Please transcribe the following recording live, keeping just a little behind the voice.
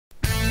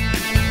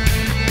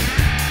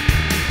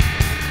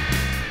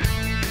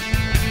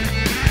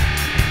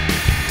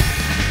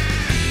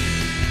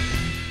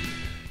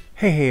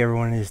Hey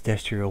everyone, it is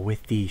Destro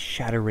with the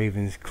Shadow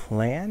Ravens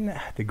clan.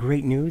 The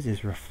great news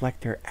is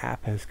Reflector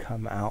app has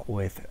come out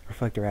with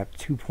Reflector app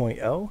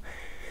 2.0.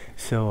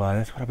 So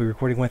that's what I'll be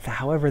recording with.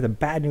 However, the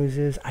bad news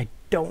is I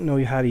don't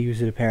know how to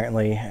use it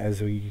apparently,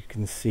 as you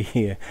can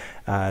see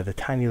the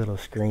tiny little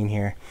screen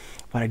here.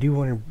 But I do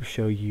want to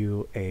show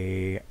you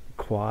a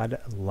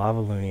Quad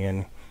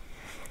Laloon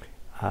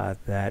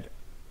that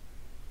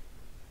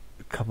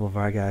a couple of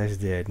our guys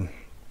did.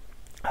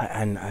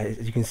 And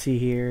as you can see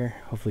here,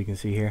 hopefully you can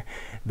see here,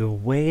 the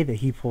way that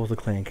he pulls the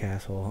clan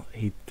castle,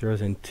 he throws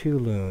in 2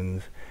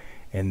 loons,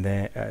 and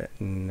then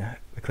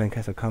the clan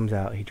castle comes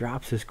out, he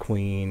drops his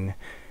queen,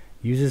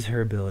 uses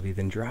her ability,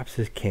 then drops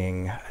his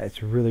king.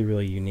 It's really,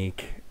 really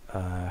unique.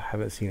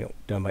 Haven't seen it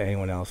done by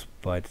anyone else,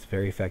 but it's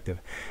very effective.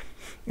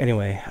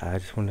 Anyway, I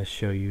just wanted to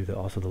show you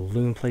also the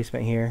loon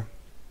placement here.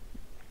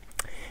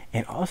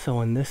 And also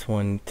on this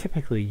one,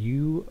 typically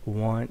you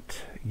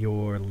want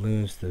your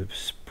loons to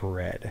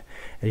spread.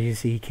 As you can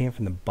see, he came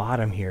from the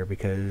bottom here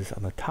because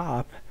on the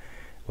top,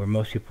 where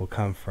most people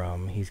come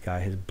from, he's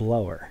got his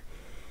blower.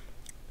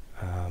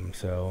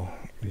 So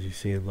as you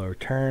see, the blower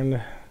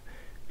turned,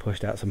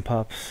 pushed out some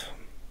pups,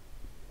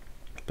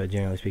 but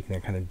generally speaking,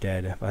 they're kind of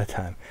dead by the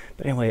time.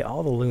 But anyway,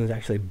 all the loons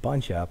actually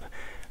bunch up,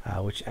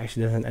 which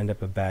actually doesn't end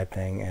up a bad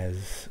thing,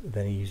 as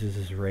then he uses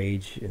his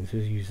rage, and as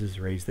soon as he uses his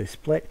rage, they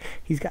split.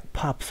 He's got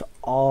pups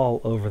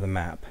all over the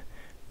map,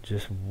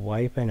 just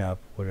wiping up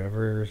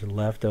whatever's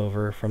left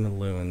over from the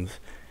loons,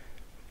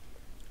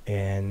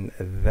 and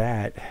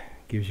that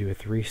gives you a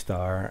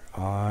 3-star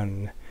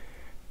on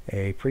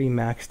a pretty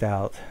maxed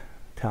out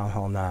Town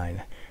Hall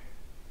 9.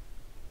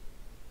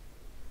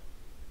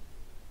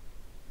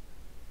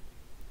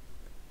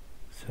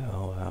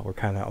 So we're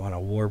kind of on a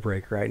war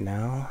break right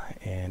now,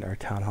 and our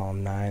Town Hall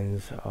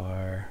 9s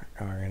are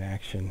in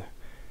action.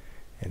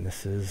 And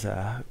this is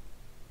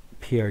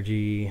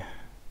PRG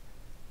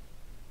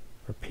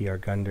or PR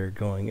Gunder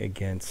going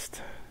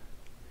against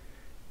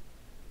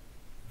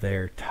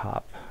their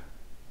top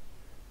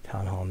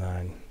Town Hall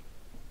 9.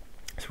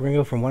 So we're going to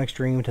go from one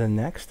extreme to the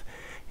next.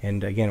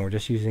 And again, we're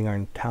just using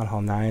our Town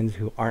Hall 9s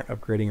who aren't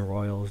upgrading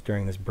Royals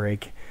during this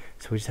break.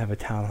 So we just have a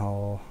Town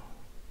Hall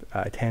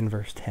 10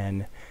 versus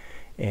 10.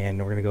 And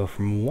we're going to go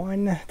from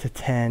 1 to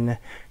 10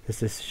 just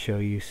to show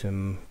you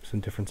some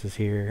differences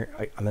here.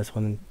 On this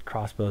one,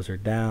 crossbows are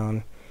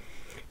down.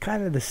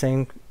 Kind of the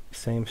same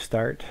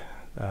start.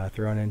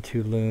 Throwing in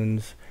 2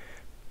 loons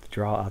to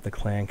draw out the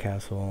clan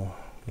castle.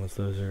 Once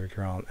those are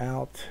drawn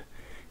out,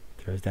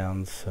 throws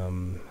down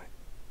some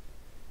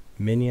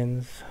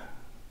minions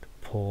to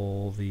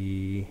pull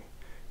the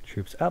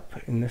troops up.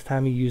 And this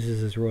time he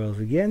uses his royals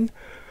again.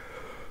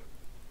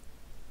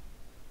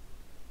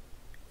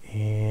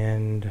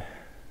 And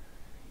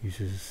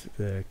uses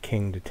the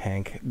king to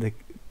tank. The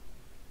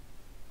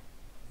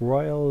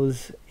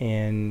royals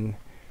in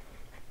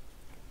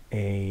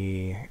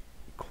a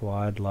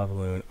Quad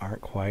Laloon aren't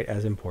quite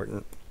as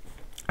important.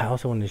 I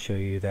also wanted to show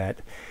you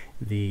that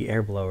the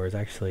air blower is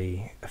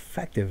actually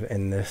effective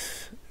in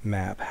this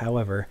map.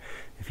 However,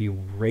 if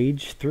you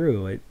rage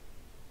through it,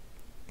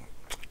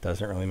 it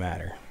doesn't really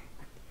matter.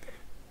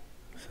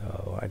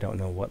 So I don't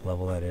know what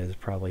level that is.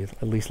 Probably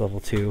at least level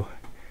 2.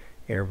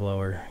 Air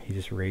blower, he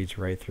just raged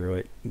right through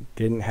it.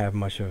 Didn't have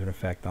much of an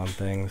effect on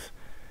things.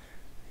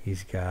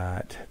 He's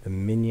got the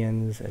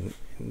minions and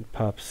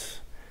pups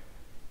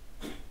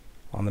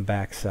on the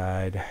back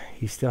side.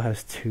 He still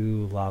has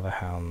 2 lava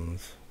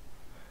hounds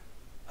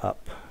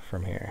up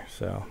from here.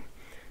 So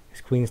his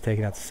queen's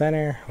taking out the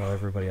center while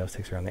everybody else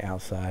takes her on the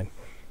outside.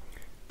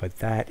 But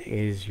that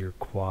is your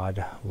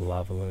Quad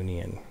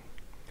Laloonian.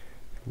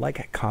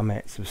 Like,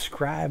 comment,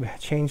 subscribe,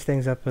 change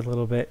things up a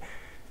little bit.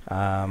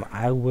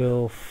 I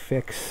will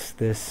fix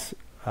this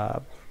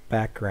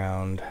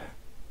background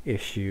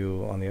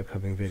issue on the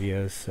upcoming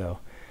videos, so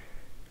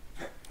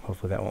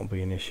hopefully that won't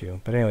be an issue.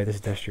 But anyway, this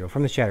is Destro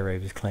from the Shadow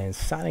Ravens clan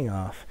signing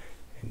off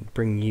and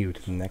bringing you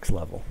to the next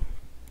level.